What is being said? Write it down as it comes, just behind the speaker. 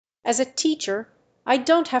As a teacher, I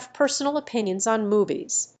don't have personal opinions on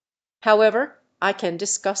movies. However, I can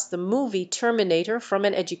discuss the movie Terminator from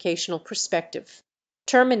an educational perspective.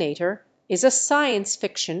 Terminator is a science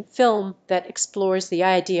fiction film that explores the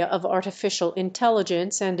idea of artificial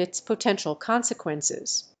intelligence and its potential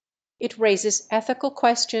consequences. It raises ethical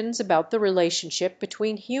questions about the relationship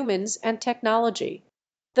between humans and technology.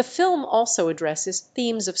 The film also addresses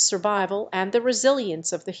themes of survival and the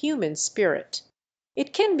resilience of the human spirit.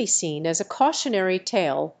 It can be seen as a cautionary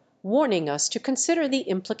tale warning us to consider the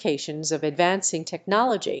implications of advancing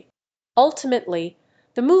technology. Ultimately,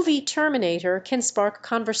 the movie Terminator can spark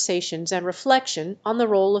conversations and reflection on the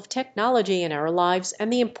role of technology in our lives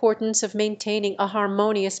and the importance of maintaining a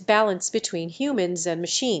harmonious balance between humans and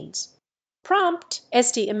machines. Prompt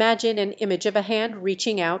as to imagine an image of a hand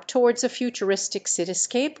reaching out towards a futuristic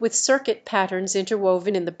cityscape with circuit patterns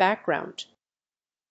interwoven in the background.